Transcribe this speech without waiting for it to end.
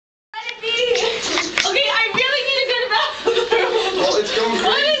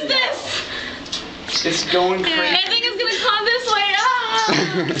It's going crazy. I think it's gonna come this way. Ah.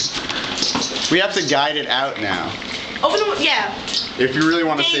 We have to guide it out now. Open the yeah. If you really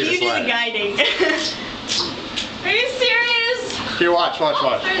want to save you its do life. the guiding. Are you serious? Here, watch. You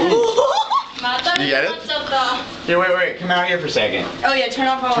You get it? Here, wait. Come out here for a second. Oh yeah, turn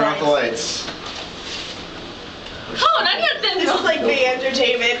off all Turn lights. off the lights. This is like the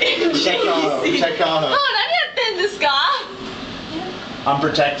entertainment in JEC. Check Tahoe. I'm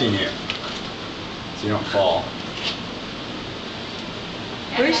protecting you. So you don't fall.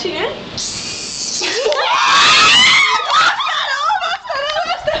 Where's she at?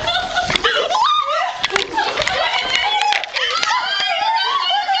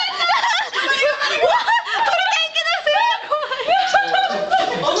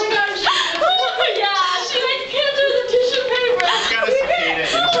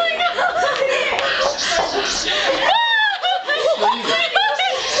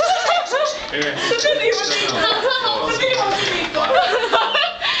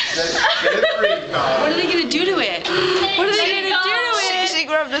 What are they gonna do to it? What are they gonna do to it? She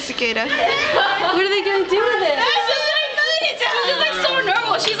grabbed the cicada. What are they gonna do with it? She's like so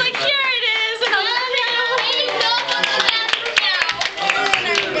normal. She's like, here